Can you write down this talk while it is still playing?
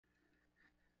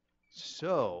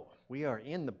So, we are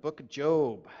in the book of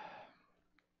Job,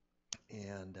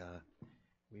 and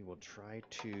we will try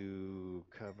to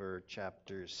cover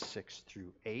chapters 6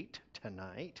 through 8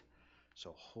 tonight.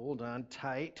 So, hold on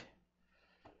tight.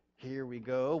 Here we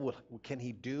go. Can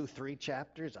he do 3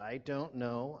 chapters? I don't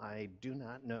know. I do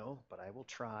not know, but I will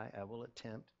try. I will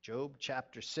attempt. Job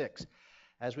chapter 6.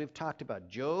 As we've talked about,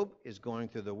 Job is going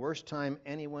through the worst time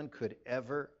anyone could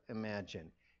ever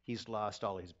imagine. He's lost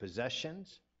all his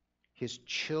possessions. His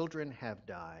children have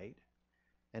died,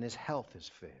 and his health has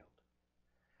failed.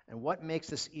 And what makes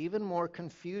this even more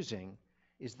confusing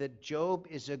is that Job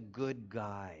is a good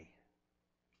guy.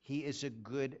 He is a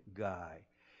good guy.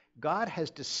 God has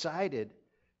decided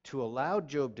to allow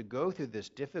Job to go through this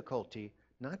difficulty,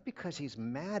 not because he's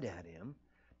mad at him,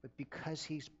 but because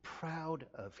he's proud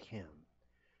of him.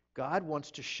 God wants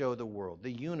to show the world,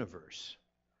 the universe,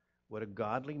 what a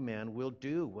godly man will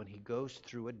do when he goes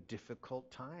through a difficult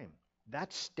time.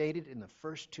 That's stated in the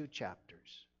first 2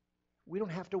 chapters. We don't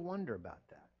have to wonder about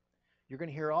that. You're going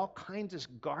to hear all kinds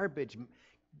of garbage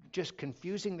just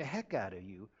confusing the heck out of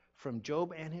you from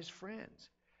Job and his friends.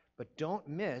 But don't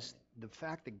miss the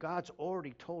fact that God's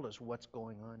already told us what's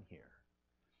going on here.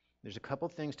 There's a couple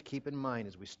things to keep in mind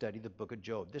as we study the book of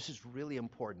Job. This is really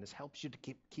important. This helps you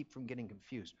to keep from getting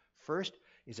confused. First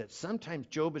is that sometimes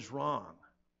Job is wrong.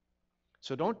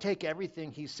 So don't take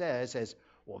everything he says as,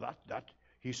 well, that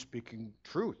he's speaking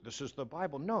truth. This is the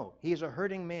Bible. No, he is a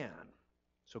hurting man.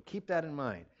 So keep that in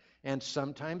mind. And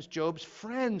sometimes Job's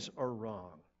friends are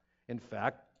wrong. In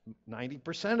fact,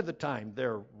 90% of the time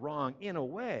they're wrong in a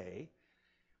way.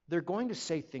 They're going to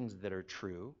say things that are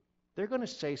true. They're going to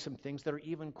say some things that are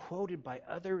even quoted by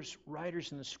others,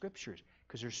 writers in the scriptures,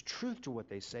 because there's truth to what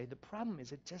they say. The problem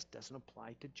is it just doesn't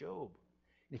apply to Job.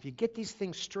 And if you get these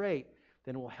things straight,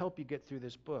 then it will help you get through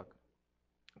this book.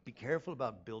 Be careful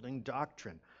about building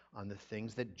doctrine on the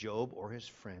things that Job or his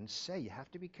friends say. You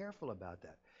have to be careful about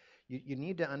that. You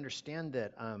need to understand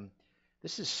that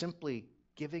this is simply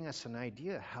giving us an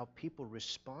idea how people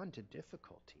respond to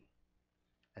difficulty.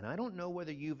 And I don't know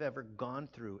whether you've ever gone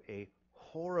through a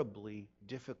horribly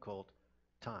difficult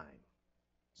time.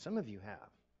 Some of you have.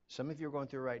 Some of you are going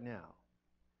through it right now.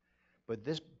 But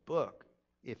this book,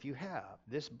 if you have,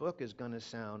 this book is going to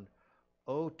sound,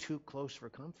 oh, too close for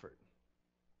comfort.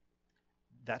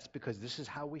 That's because this is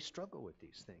how we struggle with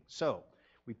these things. So,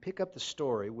 we pick up the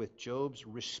story with Job's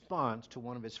response to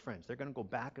one of his friends. They're going to go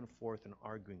back and forth and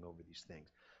arguing over these things.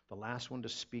 The last one to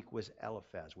speak was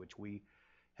Eliphaz, which we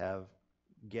have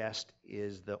guessed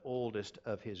is the oldest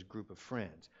of his group of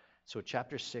friends. So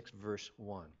chapter 6, verse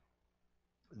 1.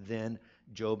 Then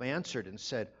Job answered and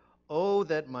said, "Oh,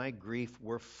 that my grief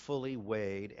were fully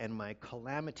weighed, and my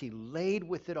calamity laid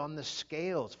with it on the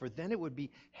scales, for then it would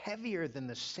be heavier than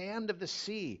the sand of the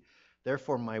sea.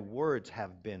 Therefore my words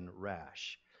have been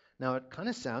rash." Now it kind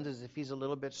of sounds as if he's a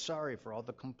little bit sorry for all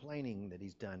the complaining that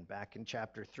he's done back in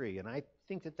chapter 3, and I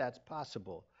think that that's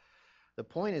possible. The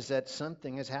point is that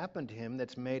something has happened to him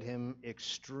that's made him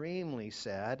extremely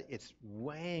sad. It's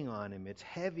weighing on him, it's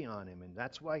heavy on him, and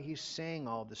that's why he's saying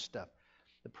all this stuff.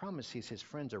 The problem is his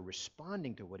friends are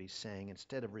responding to what he's saying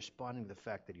instead of responding to the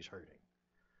fact that he's hurting.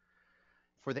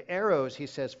 For the arrows, he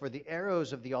says, for the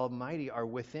arrows of the Almighty are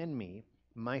within me.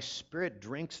 My spirit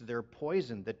drinks their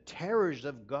poison. The terrors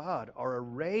of God are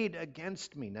arrayed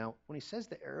against me. Now, when he says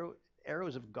the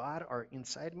arrows of God are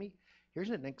inside me, here's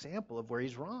an example of where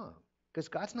he's wrong. Because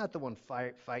God's not the one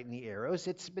fighting the arrows.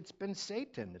 It's been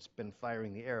Satan that's been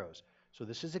firing the arrows. So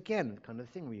this is, again, the kind of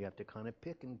thing where you have to kind of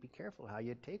pick and be careful how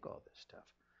you take all this stuff.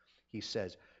 He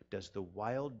says, does the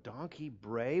wild donkey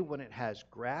bray when it has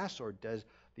grass, or does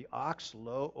the ox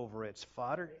low over its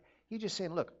fodder? He's just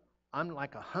saying, look, I'm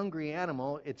like a hungry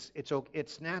animal.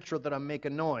 It's natural that I'm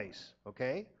making noise,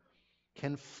 okay?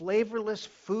 Can flavorless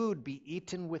food be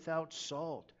eaten without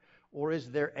salt? Or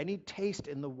is there any taste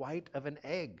in the white of an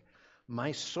egg?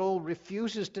 My soul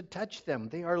refuses to touch them.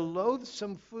 They are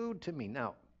loathsome food to me.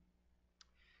 Now,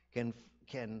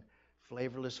 can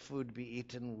flavorless food be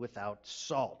eaten without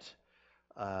salt?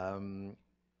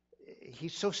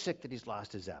 He's so sick that he's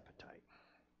lost his appetite.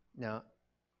 Now,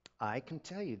 I can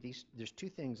tell you there's 2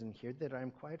 things in here that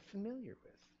I'm quite familiar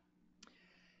with.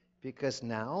 Because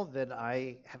now that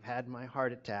I have had my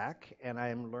heart attack and I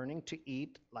am learning to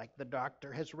eat like the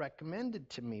doctor has recommended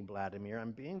to me, Vladimir,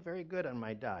 I'm being very good on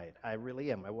my diet. I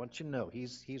really am. I want you to know he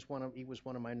was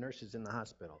one of my nurses in the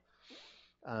hospital.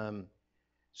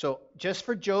 So just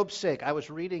for Job's sake, I was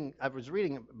reading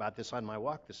about this on my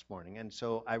walk this morning, and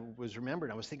so I was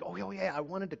thinking, oh yeah, I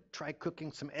wanted to try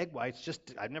cooking some egg whites.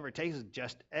 I've never tasted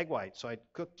just egg whites, so I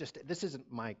cooked this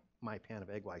isn't my pan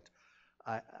of egg whites.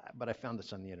 But I found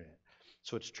this on the internet.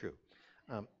 So it's true.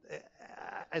 Um,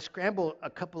 I scrambled a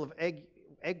couple of egg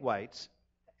whites,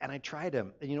 and I tried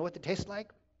them. And you know what they taste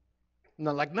like?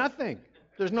 No, like nothing.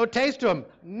 There's no taste to them.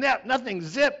 Nothing.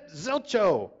 Zip.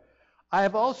 Zilcho. I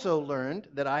have also learned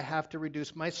that I have to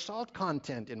reduce my salt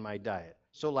content in my diet.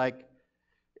 So, like,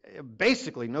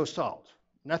 basically no salt.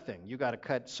 Nothing. You got to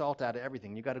cut salt out of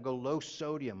everything. You got to go low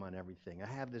sodium on everything. I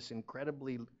have this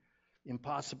incredibly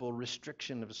impossible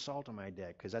restriction of salt on my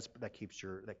diet because that keeps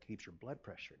your blood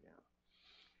pressure down.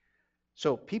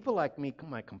 So people like me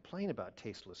might complain about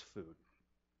tasteless food,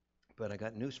 but I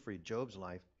got news for you. Job's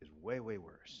life is way, way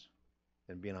worse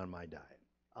than being on my diet.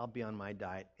 I'll be on my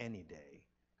diet any day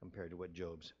compared to what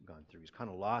Job's gone through. He's kind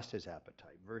of lost his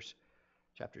appetite.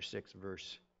 Chapter 6,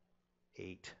 verse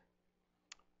 8.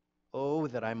 Oh,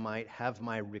 that I might have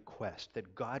my request,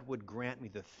 that God would grant me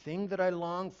the thing that I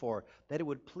long for, that it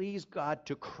would please God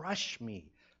to crush me,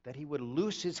 that he would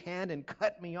loose his hand and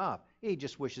cut me off. He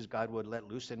just wishes God would let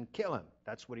loose and kill him.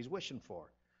 That's what he's wishing for.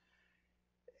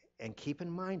 And keep in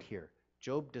mind here,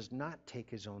 Job does not take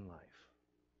his own life.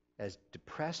 As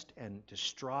depressed and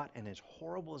distraught and as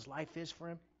horrible as life is for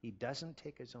him, he doesn't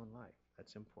take his own life.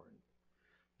 That's important.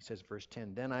 He says, verse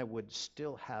 10, then I would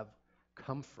still have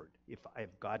comfort. If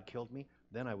God killed me,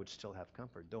 then I would still have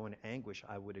comfort. Though in anguish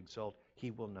I would exult, he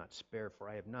will not spare, for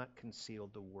I have not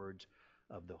concealed the words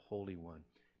of the Holy One.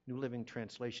 New Living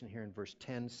Translation here in verse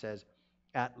 10 says,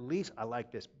 at least, I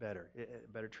like this better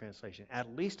translation,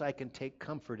 at least I can take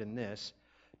comfort in this,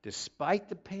 despite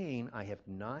the pain, I have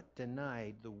not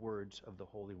denied the words of the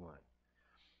Holy One.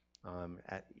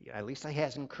 At least he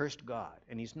hasn't cursed God,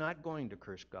 and he's not going to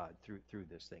curse God through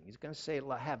this thing. He's going to say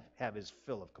have his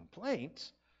fill of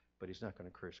complaints, but he's not going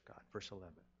to curse God. Verse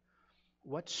 11.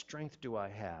 What strength do I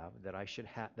have that I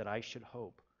should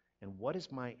hope, and what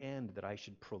is my end that I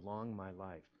should prolong my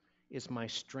life? Is my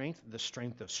strength the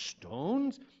strength of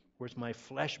stones, or is my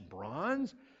flesh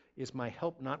bronze? Is my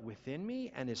help not within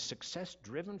me, and is success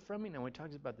driven from me? Now, when he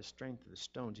talks about the strength of the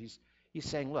stones, he's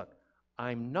saying, look,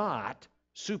 I'm not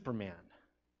Superman.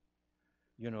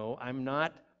 I'm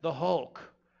not the Hulk.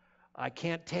 I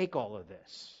can't take all of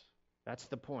this. That's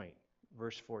the point.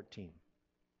 Verse 14.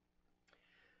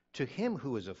 To him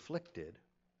who is afflicted,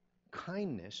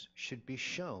 kindness should be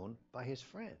shown by his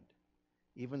friend,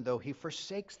 even though he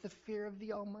forsakes the fear of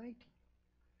the Almighty.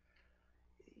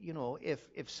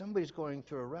 If somebody's going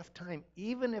through a rough time,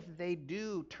 even if they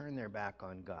do turn their back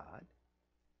on God,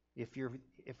 if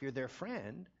you're their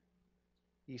friend,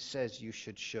 he says you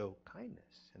should show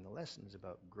kindness. And the lesson is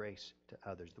about grace to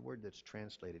others. The word that's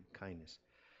translated kindness,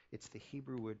 it's the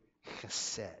Hebrew word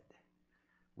chesed,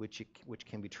 which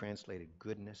can be translated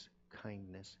goodness,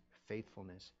 kindness,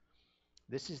 faithfulness.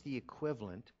 This is the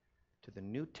equivalent to the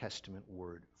New Testament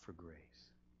word for grace.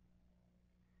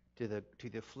 To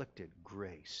the afflicted,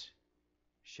 grace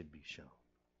should be shown.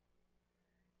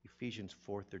 Ephesians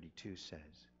 4:32 says,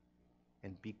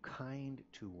 and be kind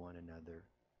to one another,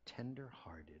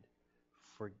 tender-hearted,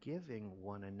 forgiving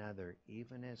one another,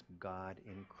 even as God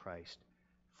in Christ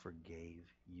forgave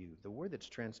you. The word that's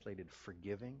translated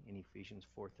forgiving in Ephesians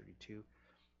 4:32,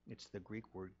 it's the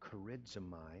Greek word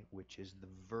charizomai, which is the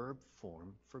verb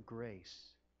form for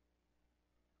grace.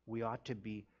 We ought to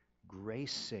be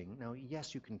gracing. Now,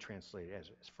 yes, you can translate it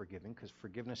as forgiving, because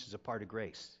forgiveness is a part of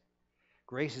grace.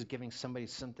 Grace is giving somebody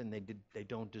something they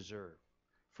don't deserve.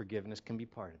 Forgiveness can be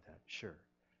part of that, sure.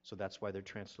 So that's why they're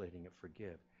translating it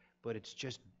forgive. But it's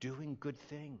just doing good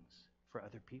things for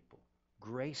other people,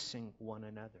 gracing one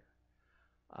another.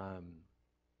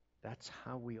 That's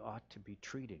how we ought to be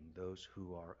treating those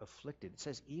who are afflicted. It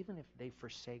says, even if they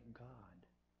forsake God.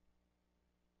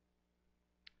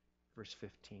 Verse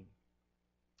 15.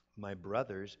 My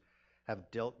brothers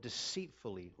have dealt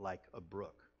deceitfully like a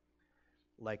brook,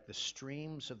 like the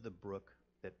streams of the brook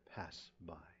that pass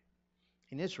by.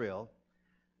 In Israel,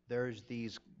 there's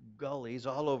these gullies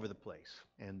all over the place,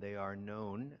 and they are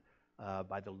known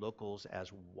by the locals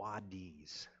as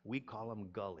wadis. We call them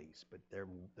gullies, but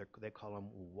they call them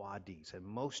wadis. And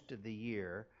most of the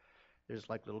year, there's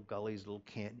like little gullies, little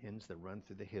canyons that run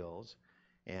through the hills.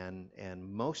 And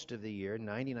most of the year,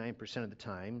 99% of the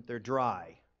time, they're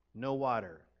dry. No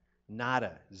water,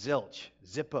 nada, zilch,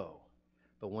 zippo.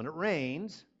 But when it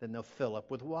rains, then they'll fill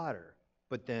up with water.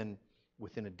 But then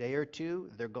within a day or two,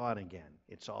 they're gone again.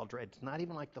 It's all dry. It's not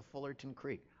even like the Fullerton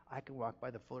Creek. I can walk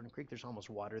by the Fullerton Creek. There's almost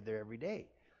water there every day,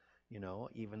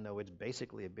 even though it's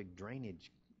basically a big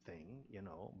drainage thing,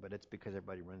 but it's because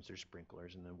everybody runs their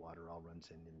sprinklers and then water all runs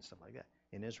in and stuff like that.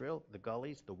 In Israel, the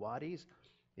gullies, the wadis,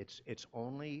 it's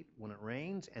only when it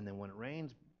rains, and then when it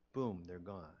rains, boom, they're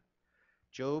gone.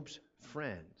 Job's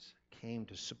friends came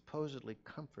to supposedly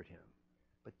comfort him,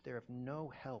 but they're of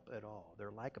no help at all.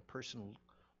 They're like a person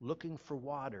looking for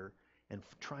water and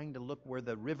trying to look where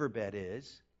the riverbed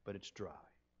is, but it's dry.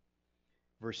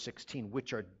 Verse 16,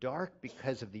 which are dark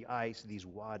because of the ice, these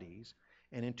wadis,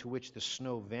 and into which the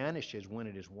snow vanishes when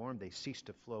it is warm. They cease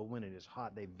to flow. When it is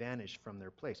hot, they vanish from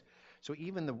their place. So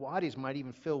even the wadis might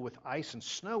even fill with ice and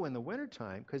snow in the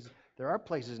wintertime, because there are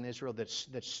places in Israel that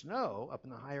snow up in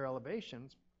the higher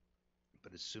elevations,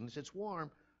 but as soon as it's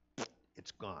warm,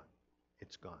 it's gone.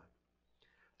 It's gone.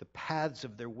 The paths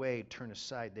of their way turn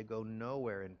aside. They go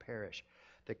nowhere and perish.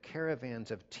 The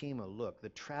caravans of Tema look. The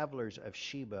travelers of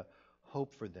Sheba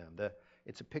hope for them.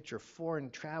 It's a picture of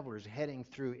foreign travelers heading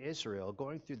through Israel,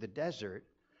 going through the desert,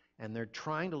 and they're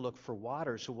trying to look for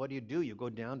water. So what do? You go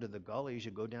down to the gullies,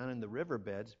 you go down in the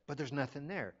riverbeds, but there's nothing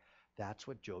there. That's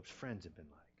what Job's friends have been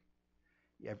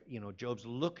like. Job's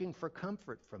looking for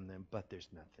comfort from them, but there's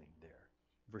nothing there.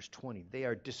 Verse 20, they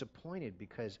are disappointed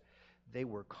because they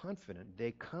were confident.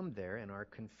 They come there and are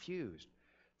confused.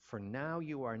 For now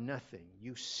you are nothing.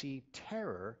 You see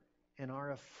terror and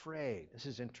are afraid. This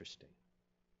is interesting.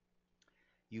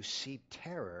 You see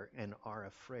terror and are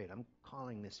afraid. I'm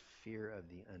calling this fear of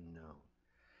the unknown.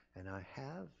 And I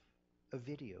have a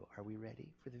video. Are we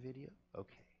ready for the video?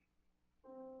 Okay.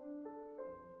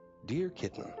 Dear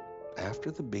kitten,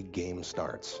 after the big game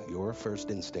starts, your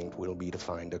first instinct will be to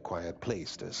find a quiet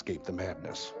place to escape the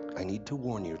madness. I need to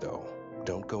warn you, though,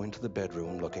 don't go into the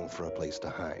bedroom looking for a place to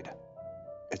hide.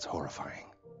 It's horrifying.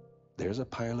 There's a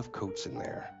pile of coats in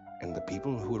there, and the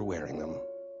people who are wearing them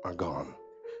are gone,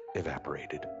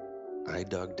 evaporated. I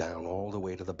dug down all the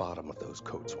way to the bottom of those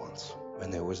coats once,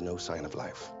 and there was no sign of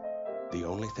life. The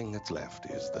only thing that's left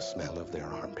is the smell of their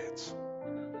armpits,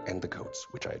 and the coats,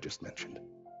 which I just mentioned.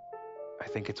 I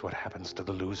think it's what happens to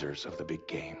the losers of the big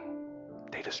game.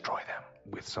 They destroy them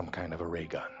with some kind of a ray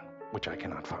gun, which I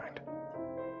cannot find.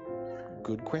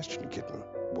 Good question, kitten.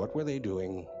 What were they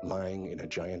doing lying in a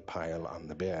giant pile on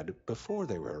the bed before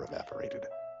they were evaporated?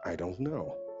 I don't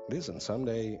know. Listen,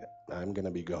 someday I'm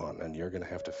gonna be gone, and you're gonna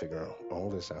have to figure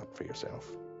all this out for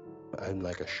yourself. I'm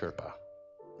like a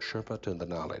Sherpa to the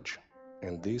knowledge.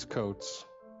 And these coats,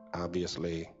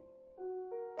 obviously,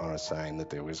 are a sign that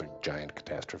there was a giant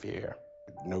catastrophe here.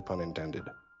 No pun intended,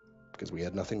 because we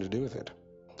had nothing to do with it.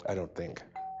 I don't think.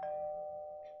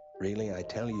 Really, I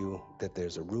tell you that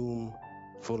there's a room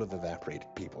full of evaporated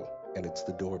people, and it's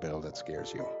the doorbell that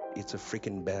scares you. It's a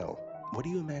freaking bell. What do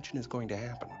you imagine is going to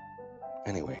happen?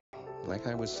 Anyway, like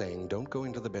I was saying, don't go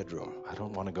into the bedroom. I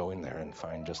don't want to go in there and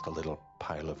find just a little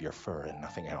pile of your fur and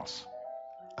nothing else.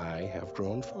 I have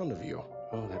grown fond of you.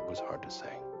 Oh, that was hard to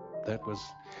say.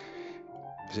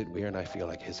 Is it weird I feel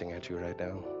like hissing at you right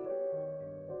now?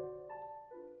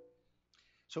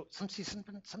 So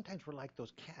sometimes we're like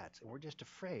those cats, and we're just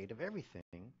afraid of everything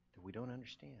that we don't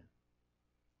understand.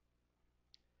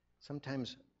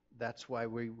 Sometimes that's why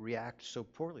we react so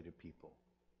poorly to people,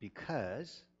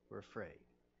 because we're afraid.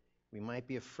 We might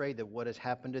be afraid that what has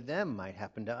happened to them might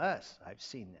happen to us. I've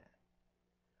seen that.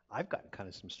 I've gotten kind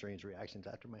of some strange reactions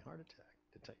after my heart attack,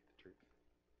 to tell you the truth.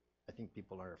 I think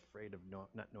people are afraid of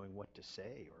not knowing what to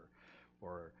say,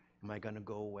 or am I going to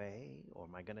go away, or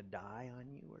am I going to die on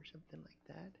you, or something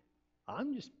like that.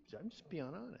 I'm just being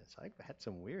honest. I've had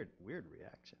some weird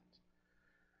reactions.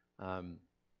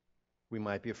 We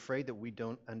might be afraid that we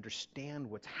don't understand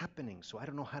what's happening, so I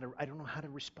don't know how to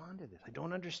respond to this. I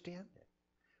don't understand it.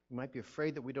 We might be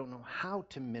afraid that we don't know how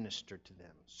to minister to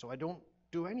them, so I don't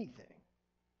do anything.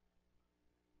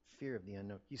 Fear of the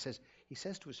unknown. He says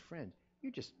to his friend,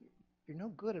 you're no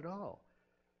good at all.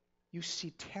 You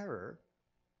see terror,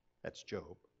 that's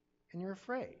Job, and you're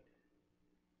afraid.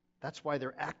 That's why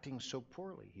they're acting so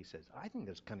poorly, he says. I think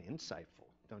that's kind of insightful,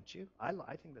 don't you? I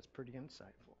think that's pretty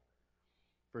insightful.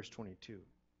 Verse 22.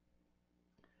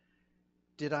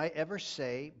 Did I ever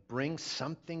say, bring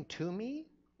something to me,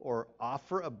 or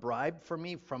offer a bribe for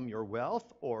me from your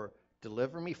wealth, or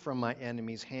deliver me from my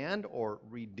enemy's hand, or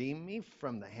redeem me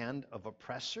from the hand of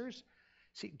oppressors?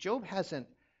 See, Job hasn't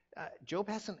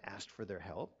asked for their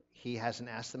help. He hasn't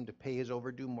asked them to pay his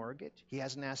overdue mortgage. He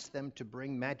hasn't asked them to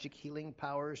bring magic healing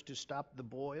powers to stop the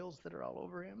boils that are all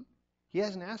over him. He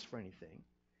hasn't asked for anything.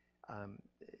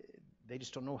 They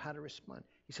just don't know how to respond.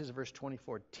 He says in verse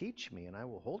 24, teach me and I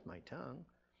will hold my tongue.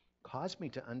 Cause me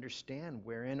to understand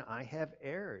wherein I have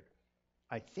erred.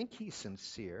 I think he's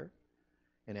sincere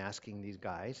in asking these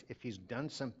guys, if he's done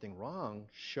something wrong,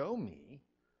 show me.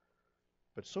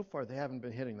 But so far, they haven't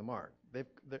been hitting the mark.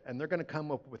 And they're going to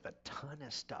come up with a ton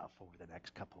of stuff over the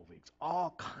next couple of weeks.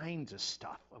 All kinds of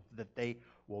stuff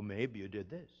maybe you did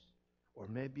this. Or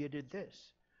maybe you did this.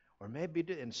 Or maybe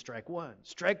in strike one,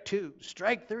 strike two,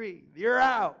 strike three, you're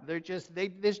out. They just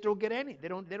don't get any. They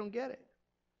don't get it.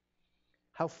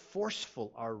 How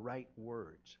forceful are right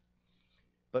words.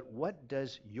 But what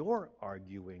does your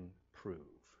arguing prove?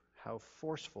 How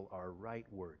forceful are right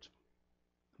words?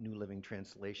 New Living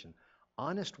Translation.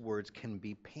 Honest words can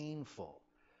be painful,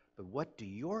 but what do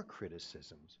your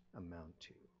criticisms amount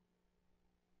to?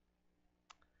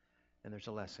 And there's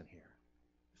a lesson here.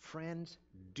 Friends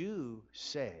do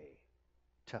say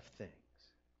tough things.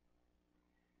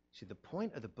 See, the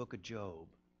point of the book of Job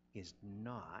is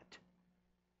not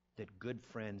that good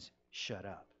friends shut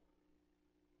up.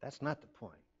 That's not the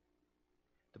point.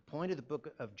 The point of the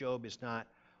book of Job is not,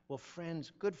 well,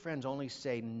 good friends only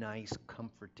say nice,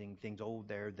 comforting things. Oh,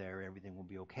 there, everything will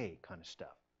be okay kind of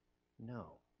stuff. No,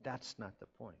 that's not the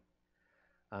point.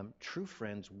 True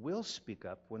friends will speak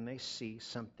up when they see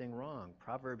something wrong.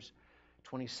 Proverbs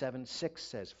 27:6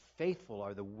 says, faithful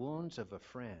are the wounds of a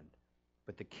friend,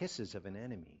 but the kisses of an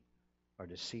enemy are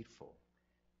deceitful.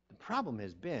 The problem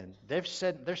has been, they're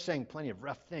saying plenty of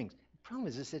rough things. The problem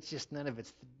is it's just none of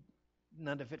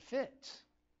it fits.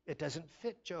 It doesn't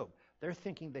fit Job. They're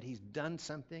thinking that he's done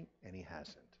something, and he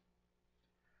hasn't.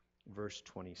 Verse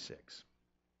 26.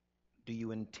 Do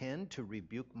you intend to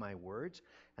rebuke my words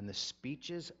and the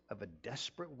speeches of a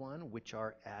desperate one, which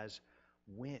are as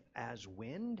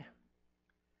wind?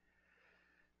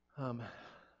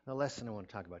 The lesson I want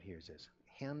to talk about here is this.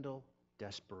 Handle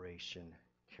desperation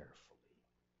carefully.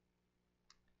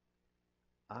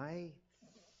 I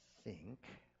think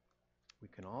we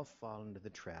can all fall into the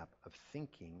trap of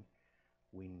thinking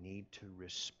we need to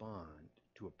respond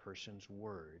to a person's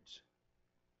words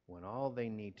when all they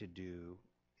need to do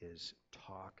is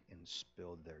talk and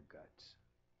spill their guts.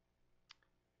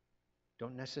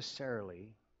 Don't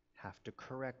necessarily have to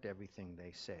correct everything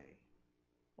they say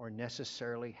or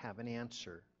necessarily have an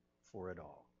answer for it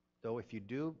all. Though if you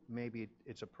do, maybe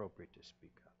it's appropriate to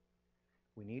speak up.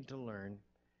 We need to learn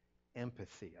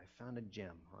empathy. I found a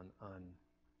gem on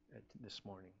this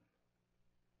morning.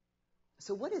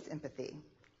 So what is empathy,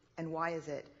 and why is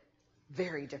it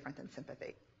very different than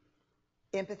sympathy?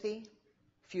 Empathy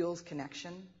fuels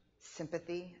connection.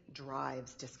 Sympathy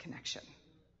drives disconnection.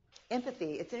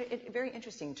 Empathy, it's very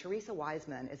interesting. Teresa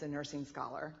Wiseman is a nursing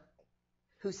scholar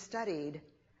who studied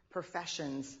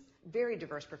professions, very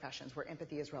diverse professions where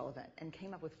empathy is relevant, and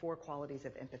came up with 4 qualities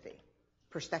of empathy.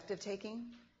 Perspective taking,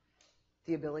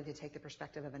 the ability to take the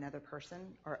perspective of another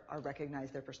person or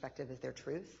recognize their perspective as their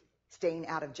truth. Staying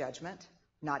out of judgment,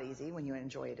 not easy when you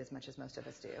enjoy it as much as most of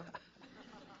us do.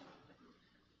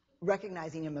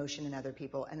 Recognizing emotion in other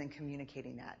people and then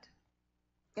communicating that.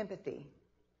 Empathy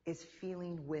is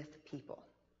feeling with people.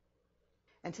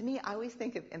 And to me, I always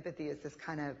think of empathy as this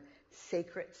kind of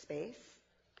sacred space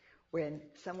when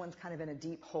someone's kind of in a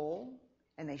deep hole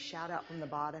and they shout out from the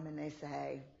bottom and they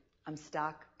say, I'm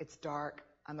stuck, it's dark,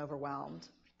 I'm overwhelmed.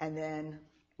 And then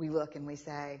we look and we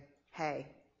say, hey,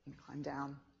 you climb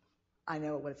down. I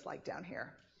know what it's like down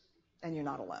here, and you're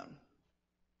not alone.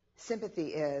 Sympathy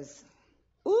is,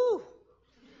 ooh,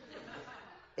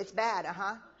 it's bad,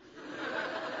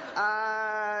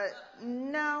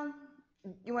 no.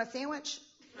 You want a sandwich?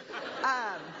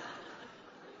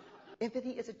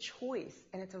 Empathy is a choice,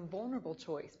 and it's a vulnerable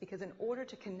choice, because in order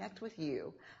to connect with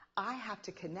you, I have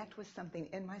to connect with something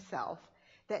in myself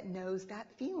that knows that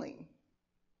feeling.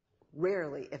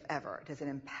 Rarely, if ever, does an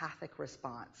empathic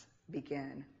response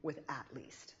begin with at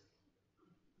least.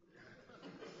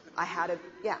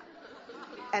 Yeah.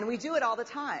 And we do it all the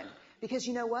time. Because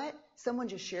you know what? Someone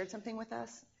just shared something with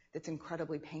us that's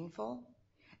incredibly painful,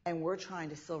 and we're trying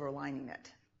to silver lining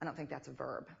it. I don't think that's a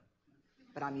verb,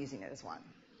 but I'm using it as one.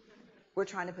 We're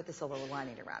trying to put the silver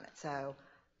lining around it. So,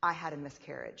 I had a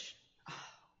miscarriage. Oh,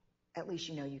 at least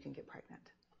you know you can get pregnant.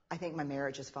 I think my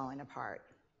marriage is falling apart.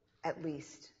 At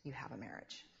least you have a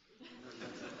marriage.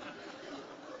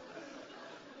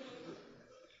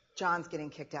 John's getting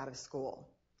kicked out of school.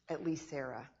 At least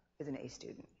Sarah is an A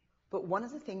student. But one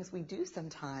of the things we do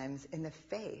sometimes in the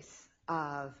face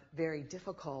of very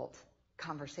difficult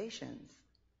conversations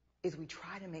is we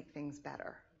try to make things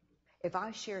better. If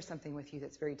I share something with you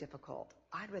that's very difficult,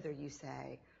 I'd rather you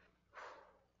say,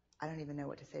 I don't even know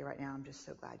what to say right now, I'm just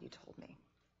so glad you told me.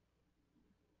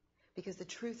 Because the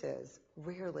truth is,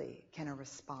 rarely can a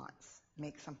response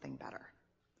make something better.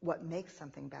 What makes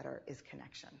something better is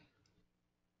connection.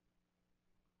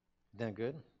 Isn't that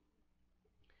good?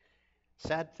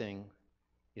 Sad thing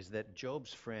is that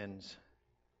Job's friends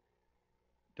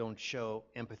don't show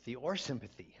empathy or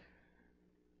sympathy,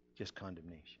 just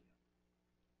condemnation.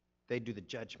 They do the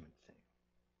judgment thing.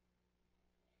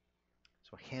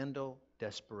 So handle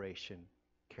desperation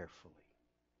carefully.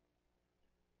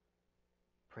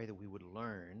 Pray that we would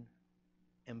learn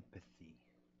empathy.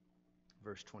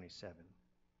 Verse 27.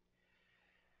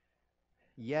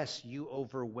 Yes, you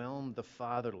overwhelm the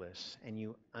fatherless and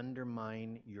you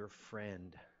undermine your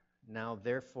friend. Now,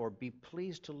 therefore, be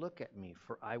pleased to look at me,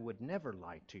 for I would never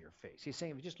lie to your face. He's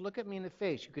saying, if you just look at me in the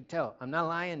face, you could tell I'm not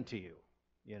lying to you.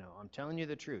 I'm telling you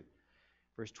the truth.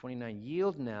 Verse 29,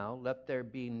 yield now, let there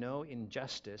be no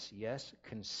injustice. Yes,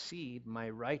 concede, my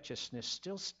righteousness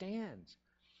still stands.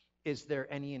 Is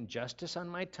there any injustice on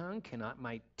my tongue? Cannot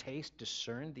my taste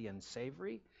discern the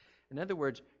unsavory? In other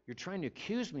words, you're trying to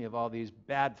accuse me of all these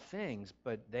bad things,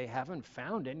 but they haven't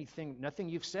found anything, nothing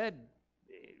you've said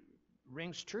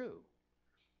rings true.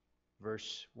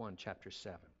 Verse 1, chapter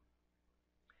 7.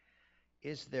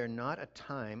 Is there not a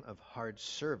time of hard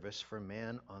service for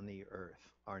man on the earth?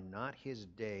 Are not his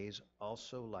days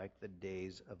also like the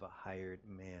days of a hired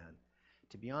man?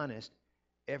 To be honest,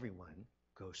 everyone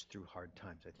goes through hard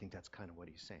times. I think that's kind of what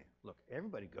he's saying. Look,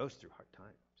 everybody goes through hard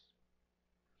times.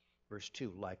 Verse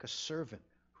 2, like a servant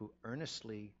who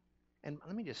earnestly, and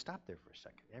let me just stop there for a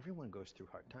second. Everyone goes through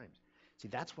hard times. See,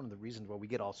 that's one of the reasons why we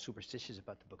get all superstitious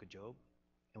about the book of Job,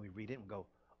 and we read it and go,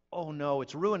 oh no,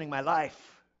 it's ruining my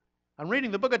life. I'm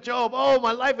reading the book of Job. Oh,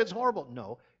 my life is horrible.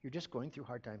 No, you're just going through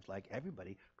hard times like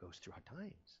everybody goes through hard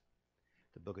times.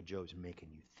 The book of Job is making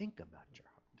you think about your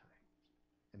hard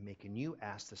times and making you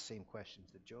ask the same questions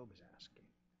that Job is asking.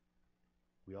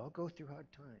 We all go through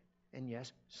hard times. And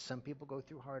yes, some people go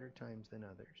through harder times than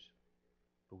others.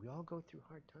 But we all go through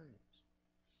hard times.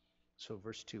 So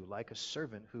verse 2, like a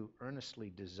servant who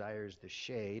earnestly desires the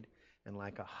shade, and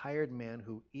like a hired man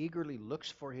who eagerly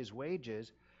looks for his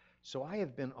wages, so I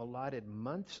have been allotted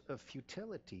months of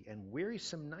futility, and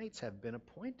wearisome nights have been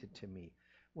appointed to me.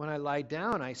 When I lie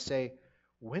down, I say,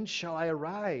 when shall I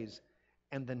arise,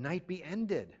 and the night be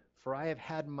ended? For I have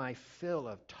had my fill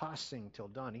of tossing till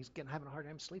dawn. He's having a hard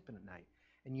time sleeping at night.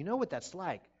 And you know what that's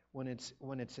like when it's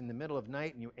in the middle of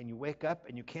night and you wake up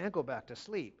and you can't go back to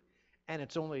sleep, and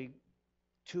it's only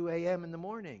 2 a.m. in the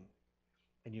morning.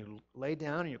 And you lay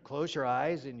down and you close your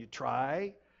eyes and you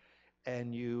try,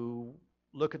 and you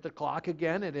look at the clock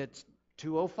again and it's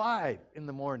 2:05 in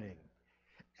the morning.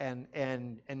 And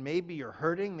maybe you're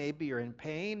hurting, maybe you're in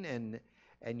pain,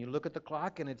 and you look at the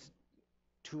clock and it's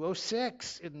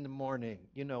 2:06 in the morning,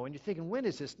 and you're thinking, when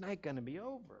is this night going to be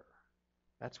over?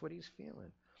 That's what he's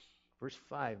feeling. Verse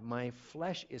 5, my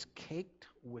flesh is caked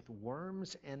with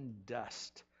worms and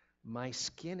dust. My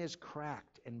skin is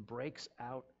cracked and breaks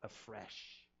out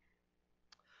afresh.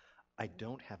 I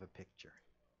don't have a picture.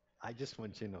 I just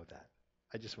want you to know that.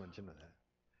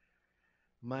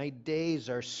 My days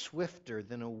are swifter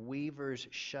than a weaver's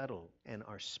shuttle and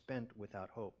are spent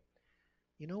without hope.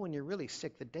 When you're really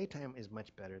sick, the daytime is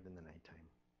much better than the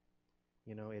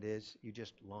nighttime. It is. You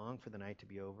just long for the night to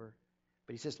be over.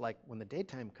 But he says, like, when the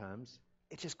daytime comes,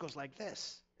 it just goes like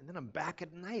this. And then I'm back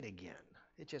at night again.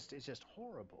 It's just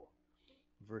horrible.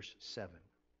 Verse 7.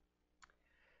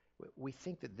 We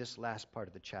think that this last part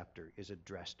of the chapter is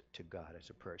addressed to God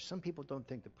as a prayer. Some people don't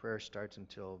think the prayer starts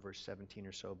until verse 17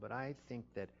 or so, but I think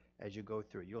that as you go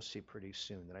through it, you'll see pretty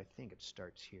soon that I think it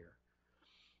starts here.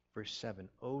 Verse 7,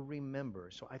 oh,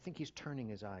 remember. So I think he's turning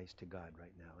his eyes to God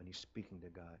right now, and he's speaking to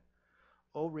God.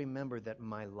 Oh, remember that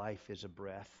my life is a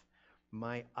breath.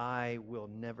 My eye will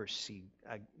never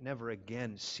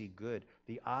again see good.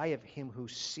 The eye of him who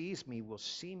sees me will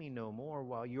see me no more,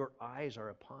 while your eyes are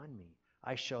upon me.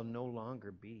 I shall no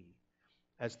longer be.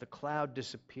 As the cloud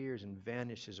disappears and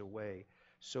vanishes away,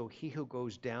 so he who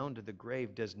goes down to the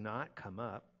grave does not come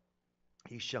up.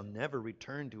 He shall never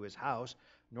return to his house,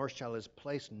 nor shall his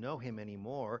place know him any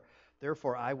more.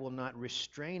 Therefore I will not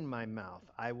restrain my mouth.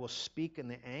 I will speak in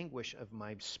the anguish of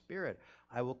my spirit.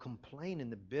 I will complain in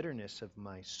the bitterness of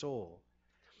my soul.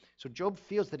 So Job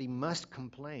feels that he must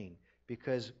complain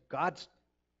because God's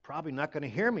probably not going to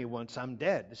hear me once I'm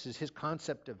dead. This is his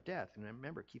concept of death. And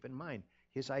remember, keep in mind,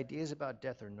 his ideas about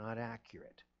death are not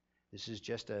accurate. This is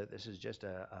just a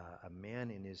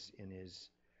man in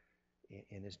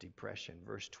his depression.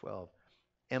 Verse 12.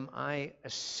 Am I a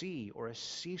sea or a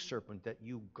sea serpent that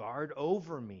you guard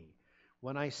over me?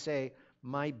 When I say,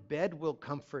 my bed will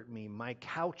comfort me, my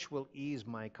couch will ease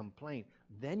my complaint,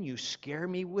 then you scare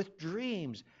me with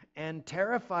dreams and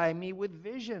terrify me with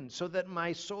visions, so that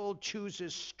my soul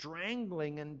chooses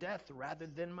strangling and death rather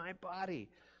than my body.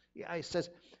 Yeah, he says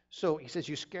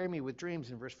you scare me with dreams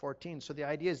in verse 14. So the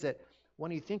idea is that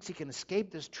when he thinks he can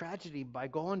escape this tragedy by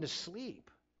going to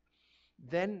sleep,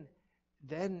 then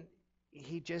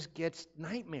he just gets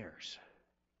nightmares.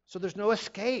 So there's no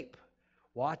escape.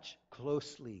 Watch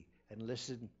closely and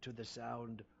listen to the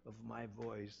sound of my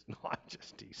voice. No, I'm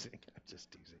just teasing. I'm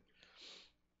just teasing.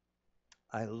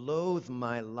 I loathe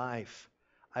my life.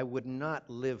 I would not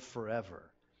live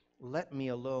forever. Let me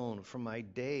alone, for my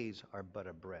days are but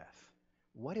a breath.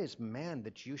 What is man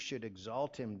that you should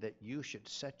exalt him, that you should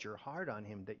set your heart on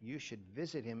him, that you should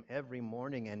visit him every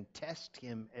morning and test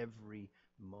him every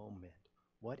moment?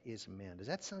 What is man? Does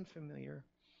that sound familiar?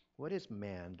 What is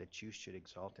man that you should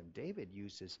exalt him? David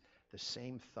uses the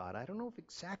same thought. I don't know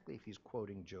exactly if he's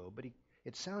quoting Job, but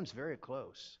it sounds very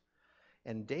close.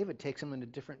 And David takes him in a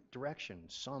different direction.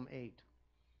 Psalm 8.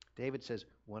 David says,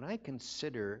 when I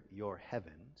consider your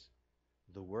heavens,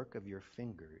 the work of your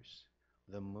fingers,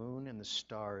 the moon and the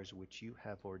stars which you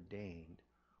have ordained,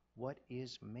 what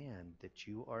is man that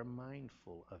you are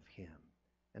mindful of him,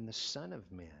 and the Son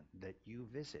of Man that you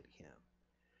visit him?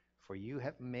 For you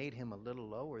have made him a little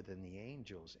lower than the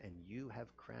angels, and you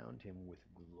have crowned him with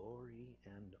glory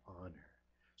and honor.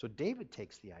 So David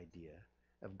takes the idea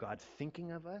of God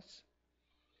thinking of us,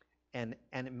 and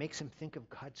it makes him think of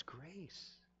God's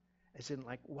grace. As in,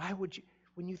 like, why would you,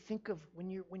 when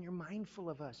you're mindful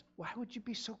of us, why would you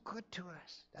be so good to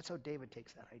us? That's how David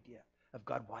takes that idea of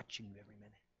God watching you every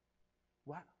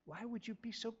minute. Why would you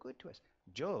be so good to us?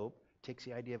 Job takes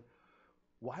the idea of,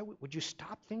 why would you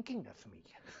stop thinking of me?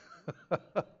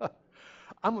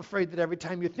 I'm afraid that every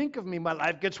time you think of me, my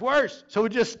life gets worse. So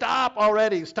just stop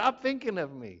already. Stop thinking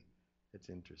of me. It's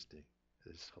interesting.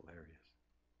 It's hilarious.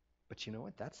 But you know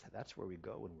what? That's where we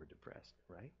go when we're depressed,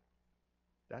 right?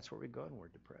 That's where we go when we're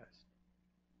depressed.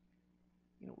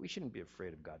 You know, we shouldn't be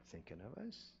afraid of God thinking of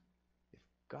us. If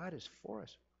God is for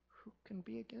us, who can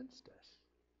be against us?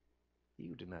 He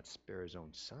who did not spare his own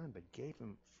son, but gave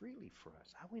him freely for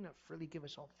us. How will he not freely give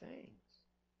us all things?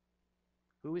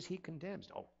 Who is he condemns?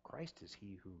 Oh, Christ is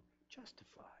he who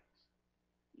justifies.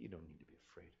 You don't need to be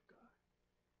afraid of God.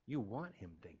 You want him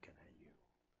thinking of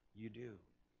you. You do.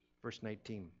 Verse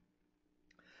 19.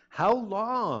 How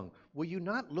long will you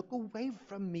not look away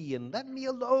from me and let me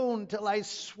alone till I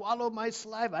swallow my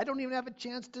saliva? I don't even have a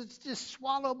chance to just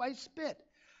swallow my spit.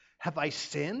 Have I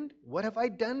sinned? What have I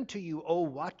done to you, O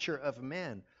watcher of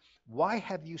men? Why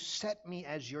have you set me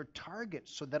as your target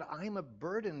so that I'm a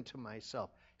burden to myself?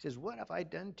 He says, what have I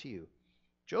done to you?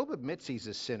 Job admits he's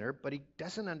a sinner, but he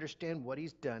doesn't understand what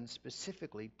he's done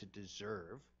specifically to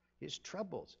deserve his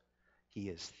troubles. He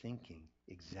is thinking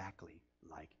exactly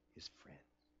like his friend.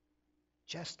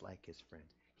 Just like his friend.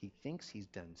 He thinks he's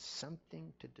done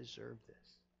something to deserve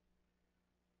this.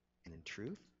 And in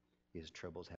truth, his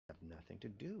troubles have nothing to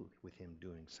do with him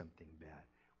doing something bad.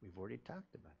 We've already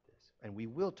talked about this. And we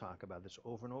will talk about this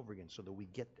over and over again so that we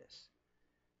get this.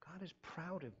 God is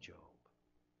proud of Job.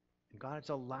 And God is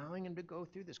allowing him to go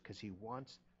through this because he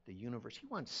wants the universe, he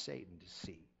wants Satan to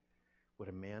see what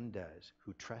a man does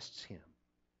who trusts him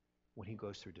when he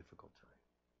goes through a difficult time.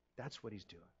 That's what he's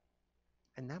doing.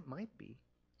 And that might be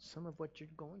some of what you're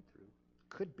going through.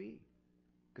 Could be.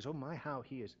 Because, oh my, how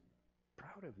he is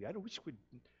proud of you. I wish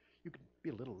you could be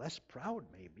a little less proud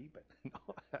maybe, but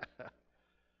no.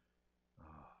 Oh,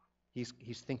 he's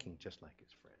thinking just like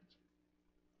his friends.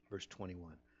 Verse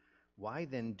 21. Why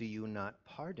then do you not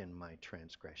pardon my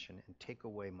transgression and take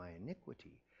away my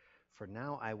iniquity? For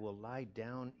now I will lie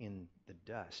down in the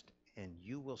dust, and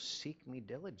you will seek me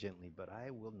diligently, but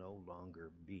I will no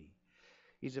longer be.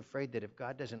 He's afraid that if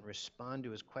God doesn't respond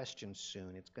to his questions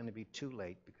soon, it's going to be too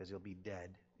late because he'll be dead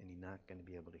and he's not going to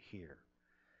be able to hear.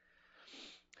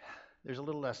 There's a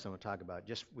little lesson I'm going to talk about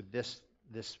just with this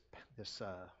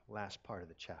last part of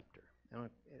the chapter.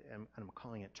 And I'm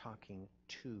calling it talking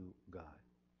to God.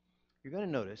 You're going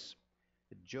to notice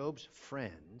that Job's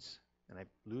friends, and I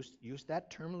use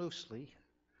that term loosely,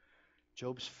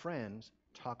 Job's friends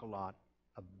talk a lot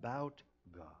about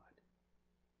God.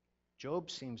 Job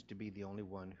seems to be the only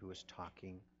one who is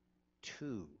talking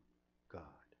to God.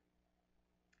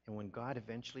 And when God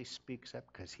eventually speaks up,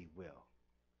 because he will,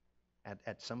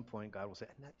 at some point God will say,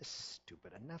 this is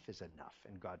stupid, enough is enough,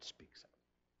 and God speaks up.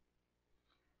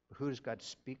 But who does God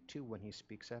speak to when he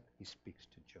speaks up? He speaks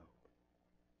to Job.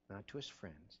 Not to his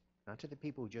friends, not to the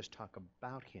people who just talk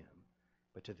about him,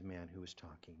 but to the man who is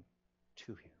talking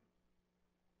to him.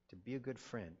 To be a good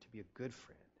friend, you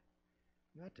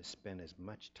have to spend as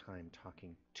much time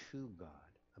talking to God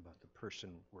about the person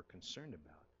we're concerned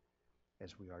about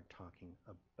as we are talking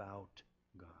about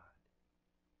God.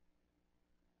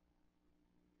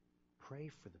 Pray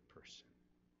for the person.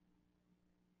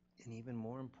 And even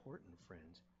more important,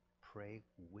 friends, pray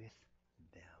with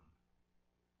them.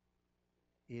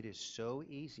 It is so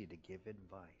easy to give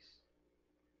advice,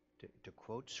 to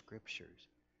quote scriptures,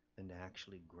 than to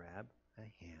actually grab a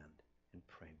hand and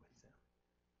pray with them.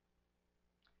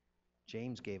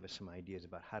 James gave us some ideas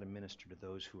about how to minister to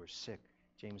those who are sick.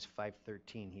 James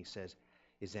 5:13, he says,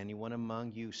 "Is anyone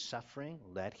among you suffering?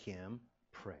 Let him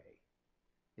pray.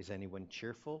 Is anyone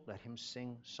cheerful? Let him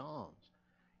sing psalms.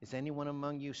 Is anyone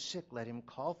among you sick? Let him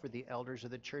call for the elders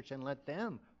of the church and let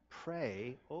them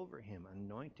pray over him,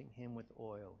 anointing him with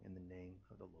oil in the name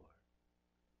of the Lord."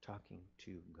 Talking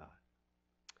to God.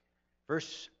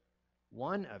 Verse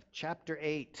 1 of chapter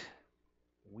 8,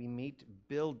 we meet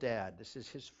Bildad. This is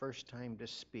his first time to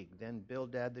speak. Then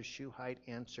Bildad the Shuhite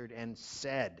answered and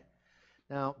said.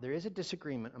 Now, there is a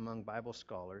disagreement among Bible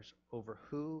scholars over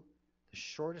who the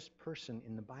shortest person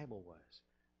in the Bible was.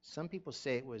 Some people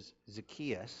say it was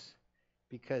Zacchaeus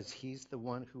because he's the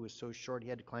one who was so short he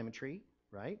had to climb a tree,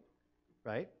 right?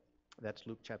 Right? That's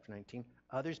Luke chapter 19.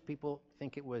 Others people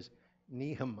think it was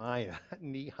Nehemiah,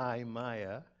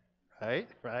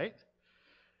 right?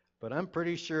 But I'm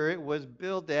pretty sure it was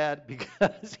Bildad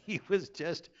because he was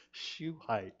just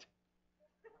Shuhite.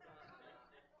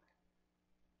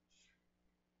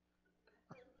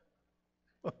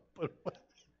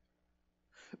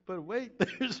 But wait,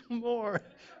 there's more.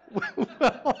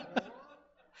 Well,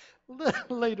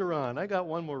 later on, I got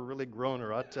one more really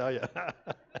groaner, I'll tell you.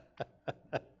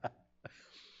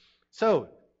 So,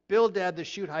 Bildad the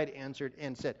Shuhite answered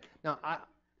and said, now,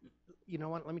 you know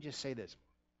what, let me just say this.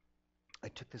 I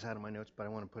took this out of my notes, but I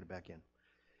want to put it back in.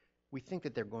 We think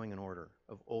that they're going in order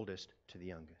of oldest to the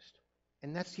youngest.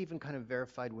 And that's even kind of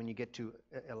verified when you get to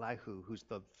Elihu, who's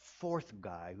the fourth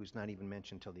guy who's not even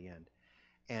mentioned till the end.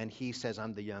 And he says,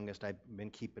 "I'm the youngest. I've been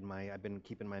keeping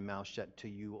my mouth shut till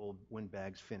you old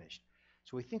windbags finished."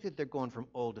 So we think that they're going from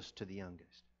oldest to the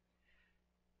youngest.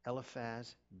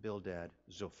 Eliphaz, Bildad,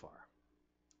 Zophar.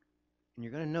 And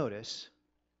you're going to notice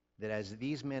that as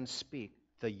these men speak,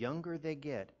 the younger they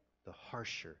get, the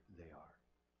harsher they are.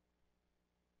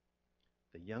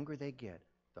 The younger they get,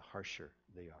 the harsher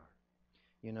they are.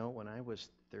 You know, when I was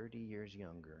 30 years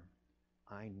younger,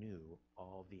 I knew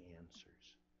all the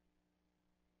answers.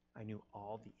 I knew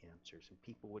all the answers, and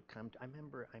people would come to, I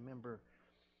remember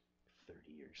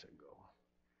 30 years ago,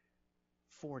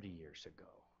 40 years ago,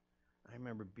 I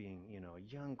remember being, a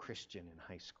young Christian in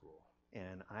high school,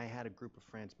 and I had a group of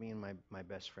friends, me and my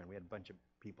best friend, we had a bunch of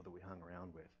people that we hung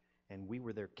around with, and we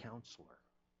were their counselor.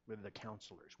 We were the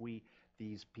counselors.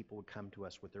 These people would come to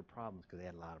us with their problems because they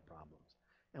had a lot of problems.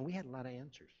 And we had a lot of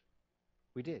answers.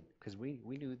 We did, because we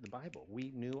knew the Bible.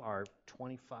 We knew our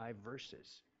 25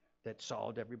 verses that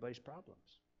solved everybody's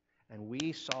problems. And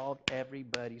we solved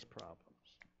everybody's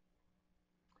problems.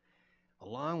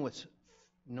 Along with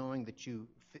knowing that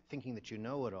thinking that you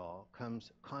know it all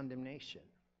comes condemnation.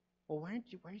 Well, why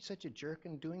are you such a jerk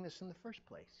in doing this in the first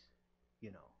place?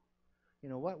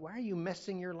 Why are you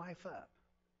messing your life up?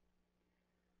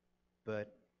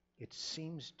 But it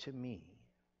seems to me,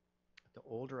 the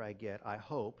older I get, I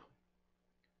hope,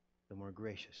 the more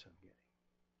gracious I'm getting.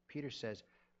 Peter says,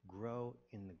 grow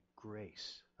in the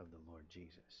grace of the Lord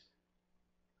Jesus.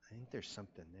 I think there's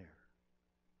something there.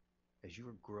 As you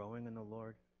are growing in the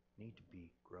Lord, you need to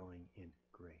be growing in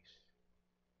grace,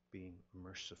 being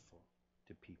merciful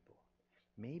to people.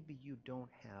 Maybe you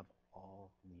don't have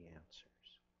all the answers.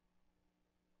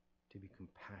 To be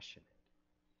compassionate.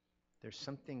 There's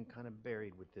something kind of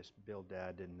buried with this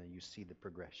Bildad, and you see the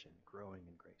progression, growing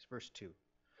in grace. Verse 2.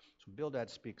 So Bildad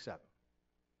speaks up.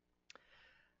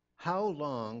 How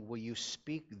long will you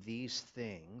speak these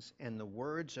things, and the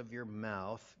words of your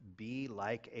mouth be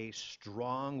like a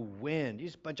strong wind?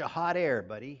 Just a bunch of hot air,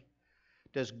 buddy.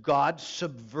 Does God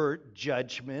subvert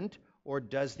judgment, or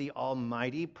does the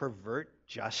Almighty pervert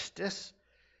justice?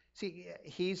 See,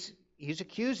 he's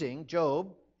accusing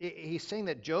Job. He's saying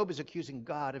that Job is accusing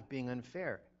God of being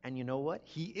unfair. And you know what?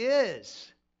 He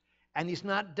is. And he's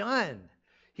not done.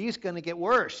 He's going to get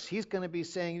worse. He's going to be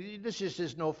saying, this just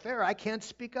is no fair. I can't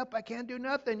speak up. I can't do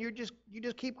nothing. You just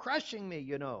keep crushing me,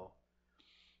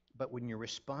 But when you're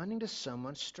responding to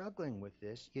someone struggling with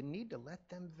this, you need to let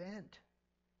them vent.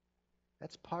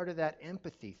 That's part of that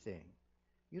empathy thing.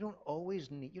 You don't always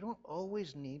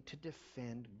need to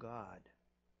defend God.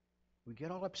 We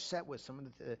get all upset with some of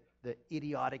the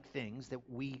idiotic things that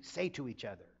we say to each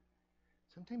other.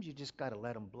 Sometimes you just got to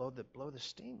let them blow the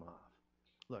steam off.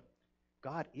 Look,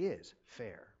 God is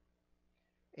fair.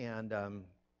 And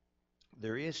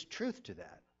there is truth to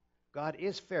that. God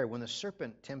is fair. When the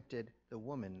serpent tempted the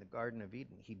woman in the Garden of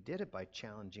Eden, he did it by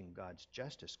challenging God's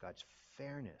justice, God's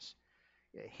fairness,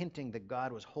 hinting that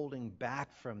God was holding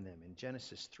back from them in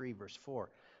Genesis 3, verse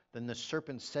 4. Then the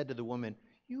serpent said to the woman,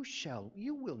 You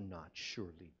will not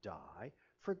surely die,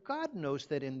 for God knows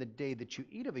that in the day that you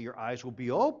eat of it, your eyes will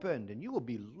be opened, and you will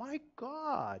be like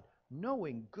God,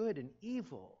 knowing good and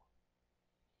evil.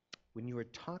 When you are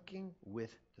talking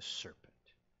with the serpent,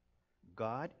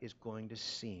 God is going to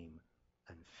seem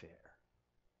unfair.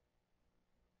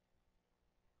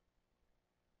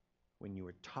 When you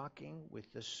are talking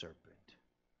with the serpent,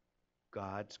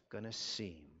 God's going to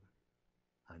seem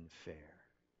unfair.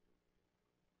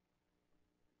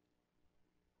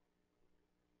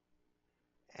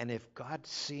 And if God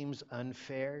seems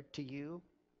unfair to you,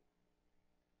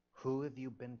 who have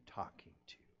you been talking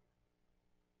to?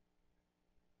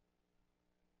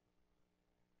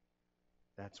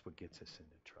 That's what gets us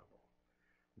into trouble.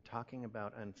 I'm talking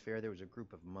about unfair, there was a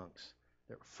group of monks,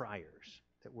 that were friars,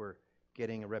 that were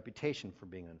getting a reputation for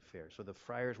being unfair. So the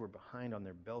friars were behind on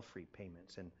their belfry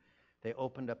payments, and they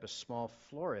opened up a small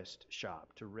florist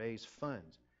shop to raise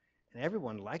funds. And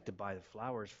everyone liked to buy the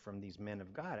flowers from these men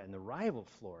of God. And the rival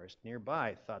florist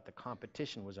nearby thought the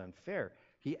competition was unfair.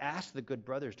 He asked the good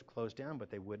brothers to close down,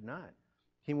 but they would not.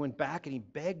 He went back and he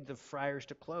begged the friars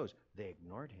to close. They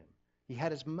ignored him. He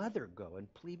had his mother go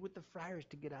and plead with the friars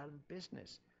to get out of the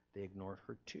business. They ignored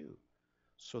her too.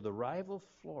 So the rival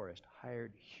florist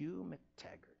hired Hugh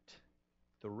McTaggart,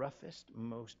 the roughest,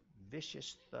 most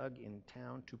vicious thug in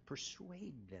town, to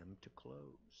persuade them to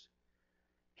close.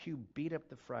 Hugh beat up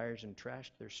the friars and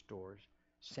trashed their stores,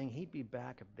 saying he'd be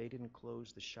back if they didn't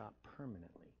close the shop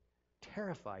permanently.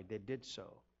 Terrified, they did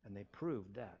so, and they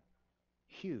proved that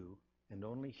Hugh, and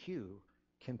only Hugh,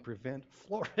 can prevent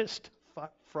florist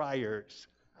friars.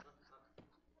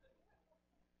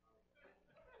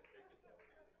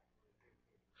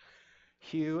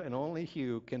 Hugh and only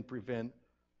Hugh can prevent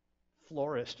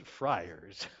florist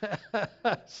friars.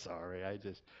 Sorry,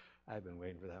 I've been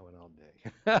waiting for that one all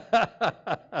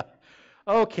day.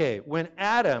 Okay, when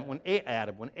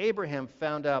Abraham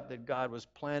found out that God was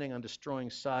planning on destroying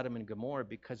Sodom and Gomorrah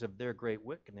because of their great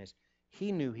wickedness,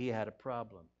 he knew he had a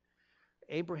problem.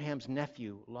 Abraham's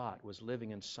nephew Lot was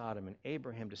living in Sodom, and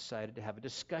Abraham decided to have a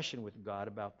discussion with God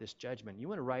about this judgment. You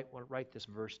want to write this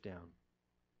verse down.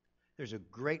 There's a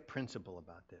great principle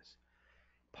about this.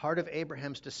 Part of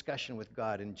Abraham's discussion with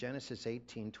God in Genesis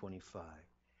 18:25.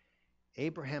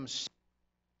 Abraham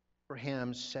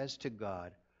says to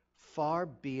God, "Far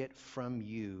be it from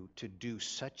you to do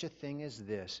such a thing as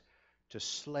this, to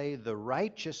slay the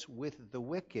righteous with the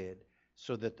wicked,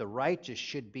 so that the righteous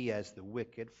should be as the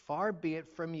wicked. Far be it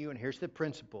from you," and here's the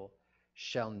principle,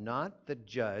 "shall not the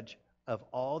judge of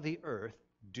all the earth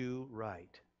do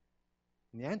right?"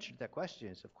 And the answer to that question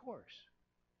is, of course.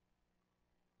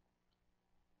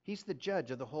 He's the judge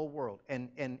of the whole world.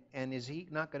 And is he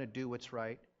not going to do what's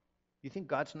right? You think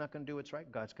God's not going to do what's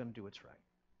right? God's going to do what's right.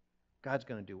 God's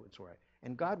going to do what's right.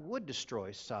 And God would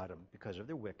destroy Sodom because of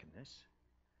their wickedness.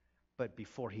 But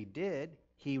before he did,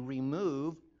 he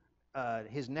removed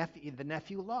the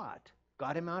nephew Lot,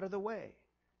 got him out of the way,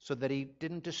 so that he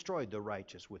didn't destroy the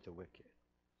righteous with the wicked.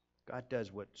 God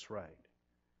does what's right.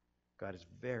 God is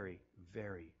very,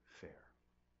 very fair.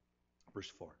 Verse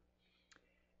 4.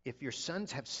 If your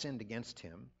sons have sinned against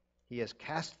him, he has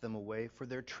cast them away for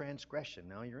their transgression.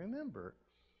 Now you remember,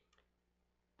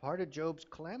 part of Job's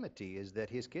calamity is that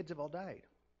his kids have all died,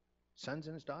 sons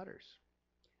and his daughters.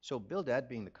 So Bildad,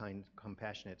 being the kind,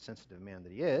 compassionate, sensitive man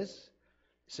that he is,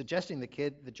 suggesting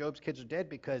that Job's kids are dead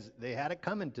because they had it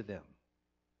coming to them.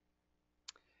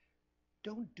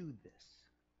 Don't do this,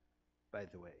 by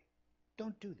the way.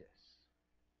 Don't do this.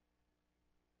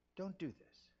 Don't do this.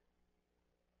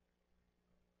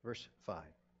 Verse 5.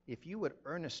 If you would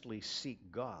earnestly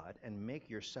seek God and make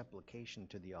your supplication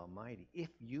to the Almighty, if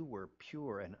you were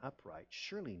pure and upright,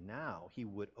 surely now he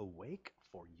would awake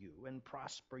for you and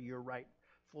prosper your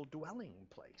rightful dwelling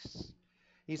place.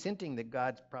 He's hinting that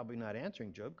God's probably not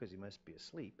answering Job because he must be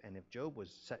asleep. And if Job was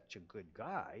such a good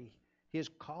guy, his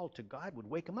call to God would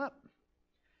wake him up.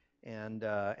 And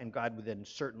God would then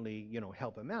certainly,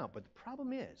 help him out. But the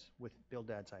problem is, with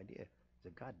Bildad's idea,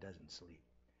 that God doesn't sleep.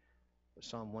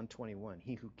 Psalm 121,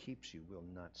 he who keeps you will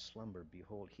not slumber.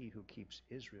 Behold, he who keeps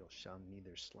Israel shall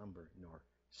neither slumber nor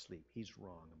sleep. He's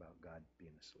wrong about God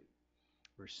being asleep.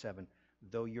 Verse 7,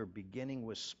 though your beginning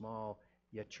was small,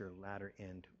 yet your latter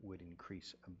end would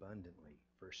increase abundantly.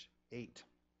 Verse 8,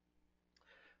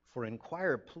 for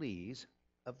inquire, please,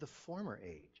 of the former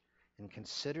age, and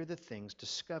consider the things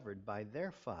discovered by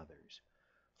their fathers.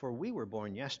 For we were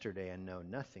born yesterday and know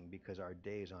nothing, because our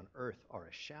days on earth are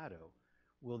a shadow.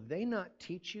 Will they not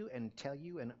teach you and tell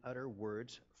you and utter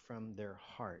words from their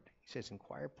heart? He says,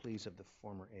 inquire, please, of the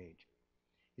former age.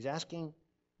 He's asking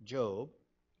Job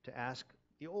to ask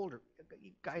the older,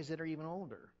 guys that are even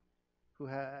older, who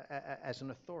as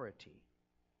an authority.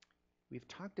 We've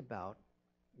talked about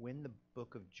when the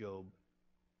book of Job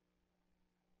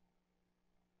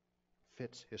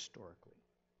fits historically.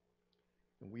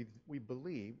 And we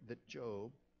believe that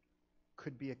Job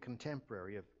could be a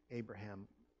contemporary of Abraham,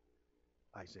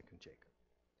 Isaac, and Jacob.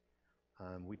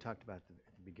 We talked about that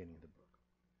at the beginning of the book.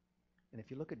 And if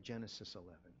you look at Genesis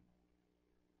 11,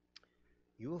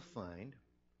 you will find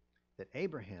that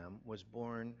Abraham was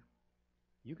born,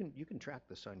 you can track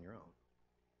this on your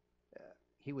own.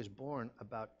 He was born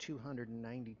about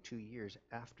 292 years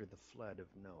after the flood of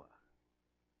Noah.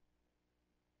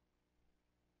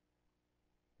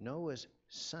 Noah's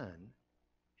son,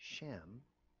 Shem,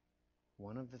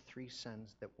 one of the three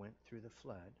sons that went through the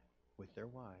flood with their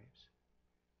wives,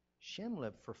 Shem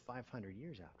lived for 500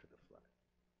 years after the flood.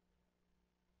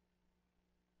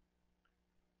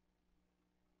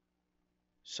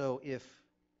 So if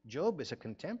Job is a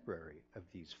contemporary of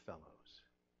these fellows,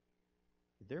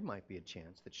 there might be a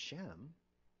chance that Shem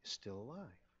is still alive.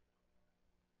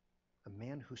 A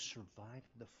man who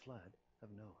survived the flood of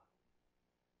Noah.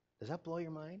 Does that blow your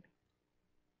mind?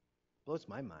 Blows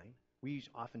my mind. We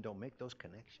often don't make those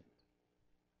connections.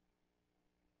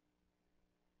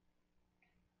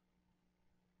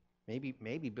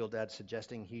 Maybe Bildad's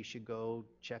suggesting he should go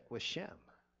check with Shem.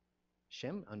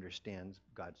 Shem understands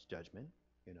God's judgment,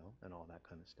 and all that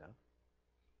kind of stuff.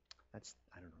 I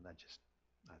don't know,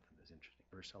 I thought that was interesting.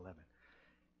 Verse 11.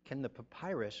 Can the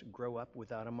papyrus grow up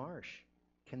without a marsh?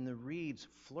 Can the reeds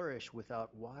flourish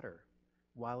without water?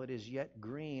 While it is yet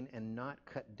green and not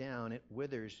cut down, it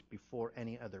withers before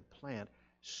any other plant.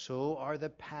 So are the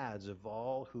paths of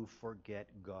all who forget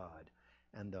God,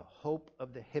 and the hope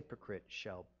of the hypocrite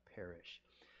shall perish.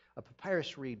 A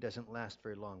papyrus reed doesn't last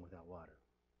very long without water.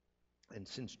 And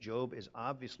since Job is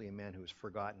obviously a man who has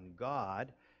forgotten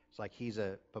God, it's like he's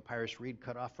a papyrus reed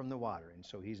cut off from the water, and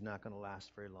so he's not going to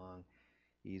last very long.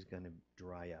 He's going to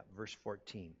dry up. Verse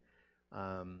 14.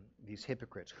 These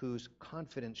hypocrites, whose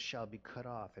confidence shall be cut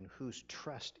off, and whose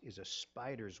trust is a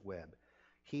spider's web.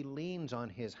 He leans on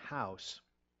his house,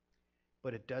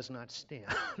 but it does not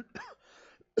stand.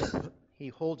 He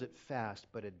holds it fast,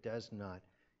 but it does not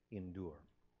endure.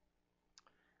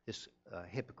 This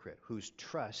hypocrite, whose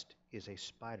trust is a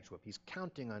spider's web. He's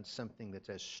counting on something that's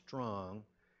as strong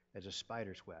as a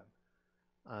spider's web.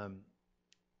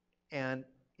 And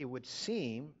it would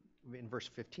seem, in verse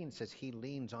 15 it says he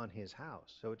leans on his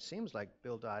house. So it seems like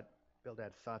Bildad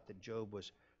thought that Job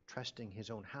was trusting his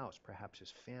own house, perhaps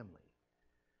his family.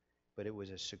 But it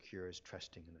was as secure as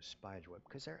trusting in a spider's web,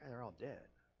 because they're all dead.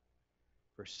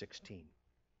 Verse 16.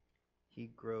 He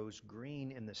grows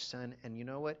green in the sun. And you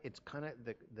know what? It's kind of,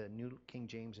 the New King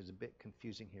James is a bit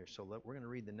confusing here. So we're going to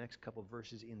read the next couple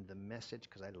verses in the Message,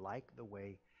 because I like the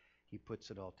way he puts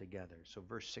it all together. So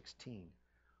verse 16.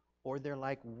 Or they're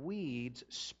like weeds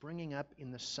springing up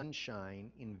in the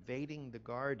sunshine, invading the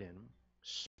garden,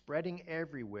 spreading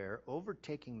everywhere,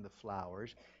 overtaking the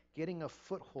flowers, getting a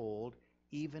foothold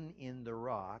even in the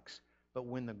rocks. But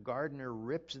when the gardener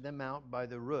rips them out by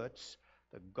the roots,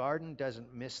 the garden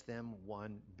doesn't miss them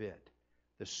one bit.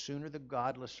 The sooner the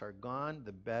godless are gone,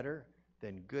 the better.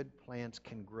 Then good plants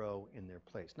can grow in their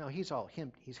place. Now he's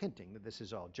hinting that this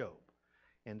is all Job.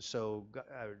 And so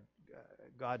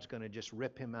God's going to just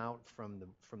rip him out from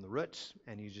the roots,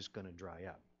 and he's just going to dry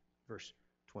up. Verse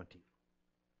 20.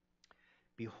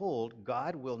 Behold,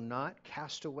 God will not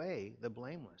cast away the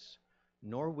blameless,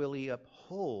 nor will he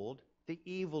uphold the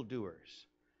evildoers.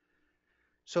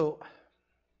 So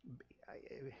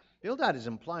Bildad is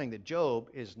implying that Job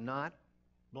is not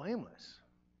blameless,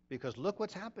 because look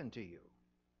what's happened to you.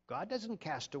 God doesn't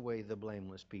cast away the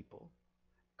blameless people.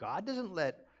 God doesn't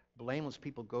let blameless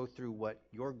people go through what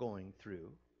you're going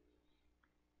through.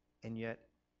 And yet,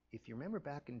 if you remember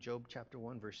back in Job chapter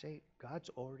 1, verse 8, God's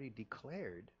already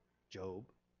declared Job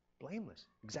blameless.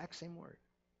 Exact same word.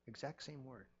 Exact same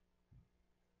word.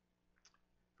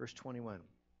 Verse 21.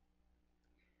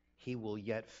 He will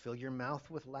yet fill your mouth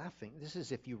with laughing. This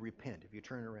is if you repent, if you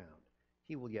turn around.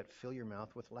 He will yet fill your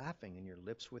mouth with laughing and your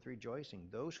lips with rejoicing.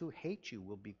 Those who hate you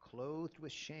will be clothed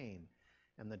with shame,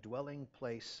 and the dwelling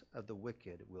place of the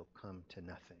wicked will come to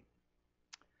nothing.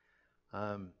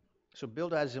 So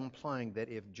Bildad is implying that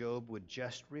if Job would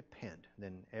just repent,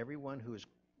 then everyone who is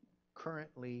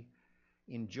currently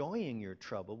enjoying your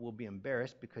trouble will be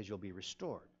embarrassed because you'll be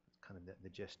restored. That's kind of the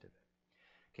gist of it.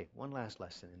 Okay, one last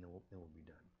lesson and then we'll be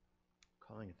done.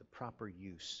 Calling it the proper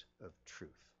use of truth.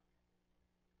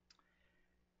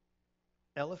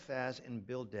 Eliphaz and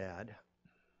Bildad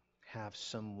have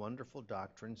some wonderful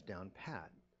doctrines down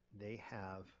pat. They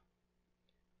have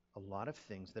a lot of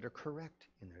things that are correct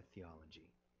in their theology.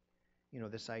 You know,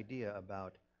 this idea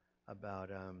about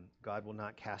God will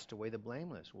not cast away the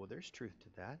blameless. Well, there's truth to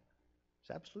that.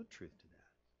 There's absolute truth to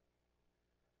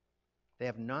that. They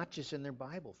have notches in their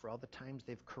Bible for all the times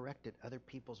they've corrected other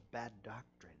people's bad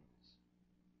doctrines.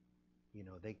 You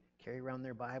know, they carry around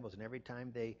their Bibles, and every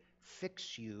time they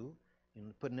fix you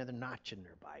and put another notch in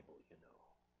their Bible, you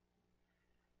know.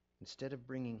 Instead of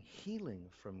bringing healing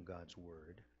from God's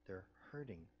word, they're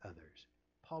hurting others.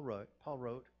 Paul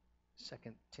wrote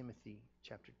 2 Timothy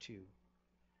chapter 2,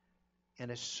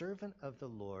 "And a servant of the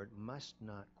Lord must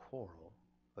not quarrel,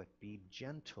 but be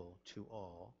gentle to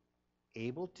all,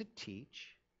 able to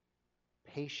teach,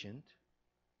 patient,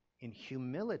 in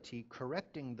humility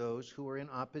correcting those who are in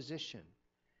opposition,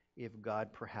 if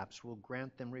God perhaps will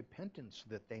grant them repentance so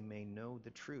that they may know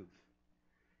the truth,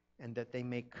 and that they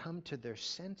may come to their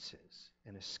senses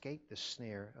and escape the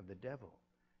snare of the devil,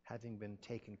 having been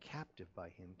taken captive by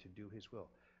him to do his will."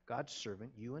 God's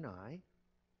servant, you and I,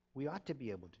 we ought to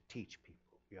be able to teach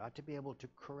people. We ought to be able to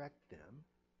correct them,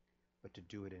 but to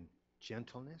do it in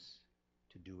gentleness,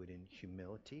 to do it in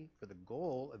humility, for the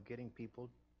goal of getting people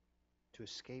to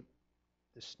escape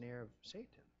the snare of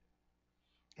Satan.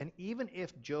 And even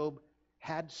if Job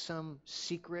had some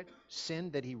secret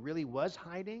sin that he really was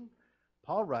hiding,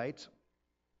 Paul writes,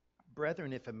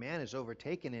 "Brethren, if a man is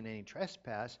overtaken in any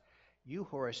trespass, you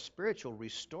who are spiritual,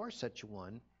 restore such a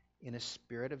one in a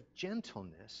spirit of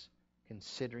gentleness,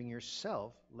 considering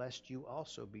yourself, lest you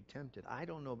also be tempted." I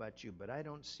don't know about you, but I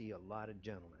don't see a lot of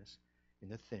gentleness in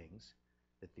the things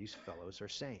that these fellows are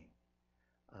saying.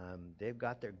 They've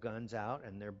got their guns out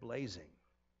and they're blazing.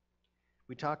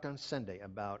 We talked on Sunday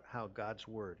about how God's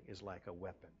word is like a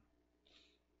weapon.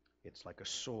 It's like a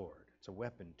sword. It's a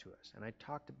weapon to us. And I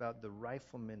talked about the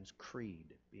rifleman's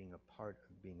creed being a part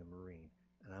of being a Marine.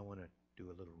 And I want to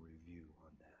do a little review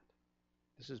on that.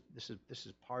 This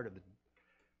is part of the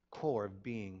core of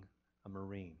being a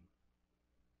Marine.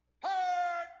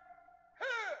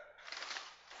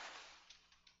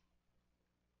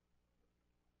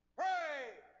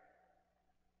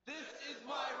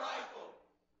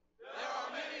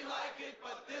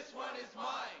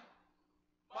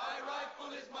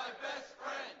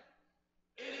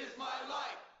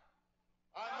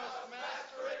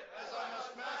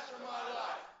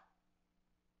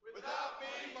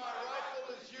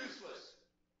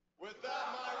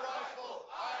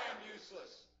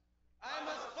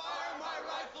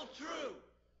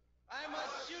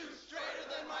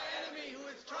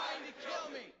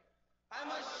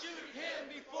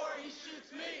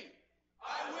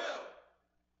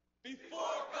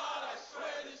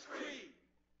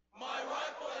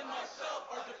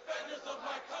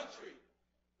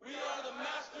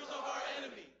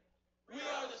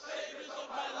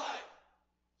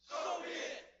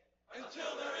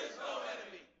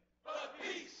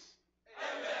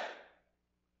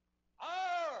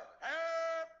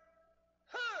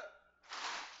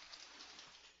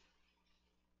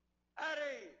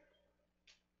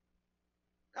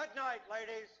 Good night,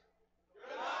 ladies.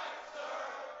 Good night,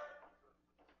 sir.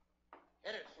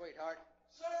 Hit it, sweetheart.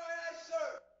 Sir, yes,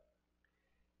 sir.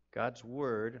 God's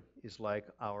word is like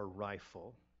our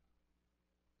rifle.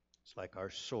 It's like our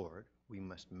sword. We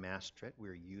must master it.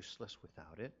 We're useless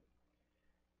without it.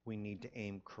 We need to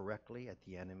aim correctly at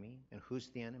the enemy. And who's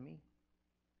the enemy?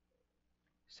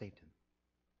 Satan.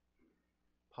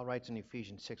 Paul writes in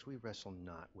Ephesians 6, "We wrestle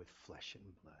not with flesh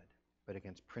and blood, but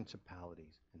against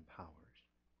principalities and powers."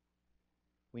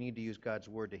 We need to use God's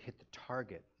word to hit the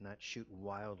target, not shoot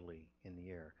wildly in the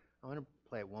air. I want to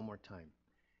play it one more time.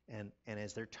 And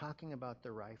as they're talking about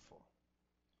the rifle,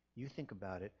 you think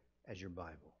about it as your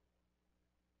Bible.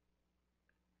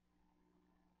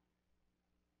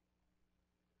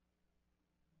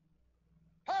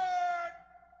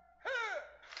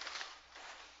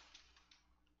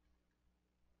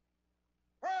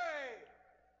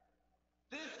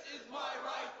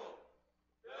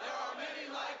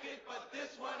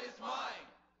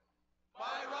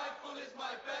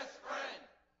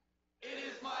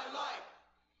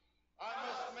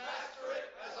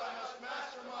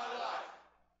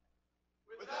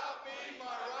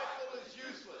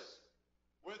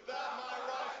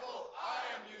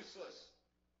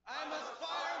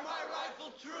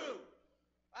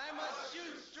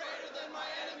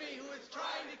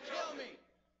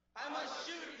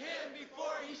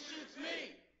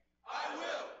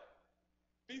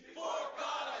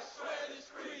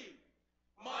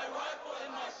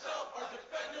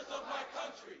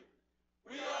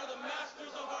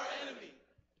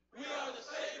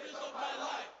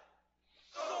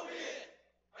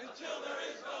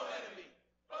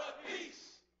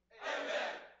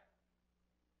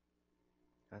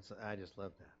 I just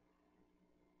love that.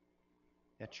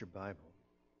 That's your Bible.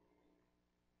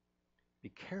 Be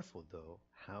careful, though,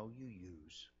 how you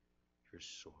use your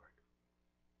sword.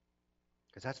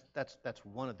 Because that's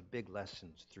one of the big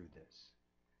lessons through this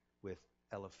with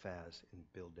Eliphaz and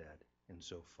Bildad and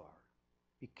Zophar.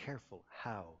 Be careful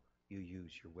how you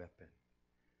use your weapon.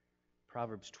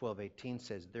 Proverbs 12:18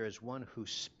 says, there is one who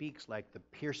speaks like the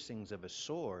piercings of a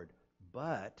sword,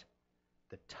 but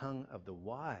the tongue of the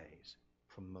wise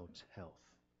promotes health.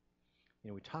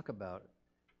 We talk about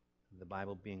the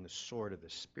Bible being the sword of the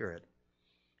Spirit,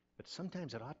 but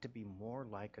sometimes it ought to be more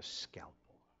like a scalpel,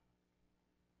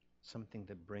 something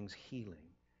that brings healing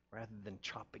rather than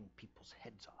chopping people's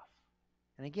heads off.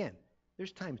 And again,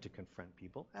 there's times to confront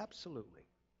people, absolutely,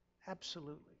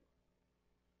 absolutely.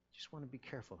 Just want to be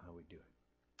careful how we do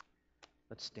it.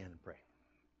 Let's stand and pray.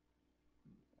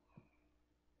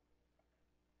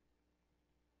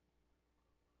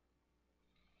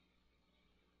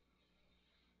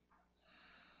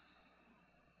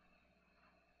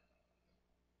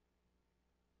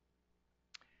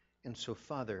 And so,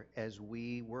 Father, as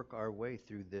we work our way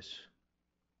through this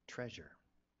treasure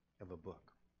of a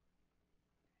book,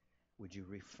 would you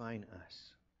refine us?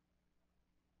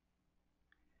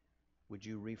 Would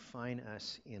you refine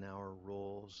us in our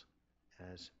roles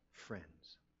as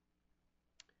friends?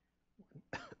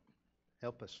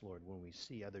 Help us, Lord, when we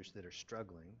see others that are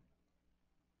struggling.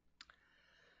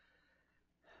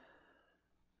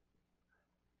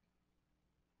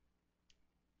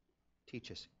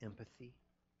 Teach us empathy.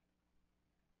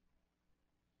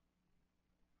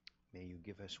 May you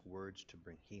give us words to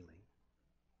bring healing.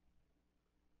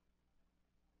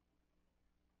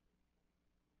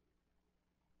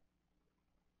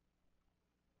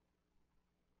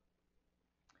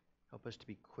 Help us to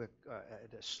be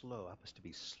slow. Help us to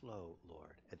be slow,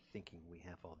 Lord, at thinking we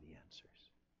have all the answers.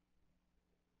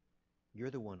 You're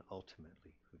the one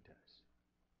ultimately who does.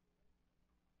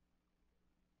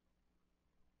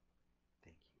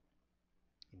 Thank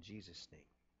you. In Jesus' name,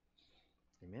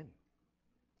 amen.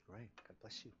 All right. God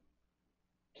bless you.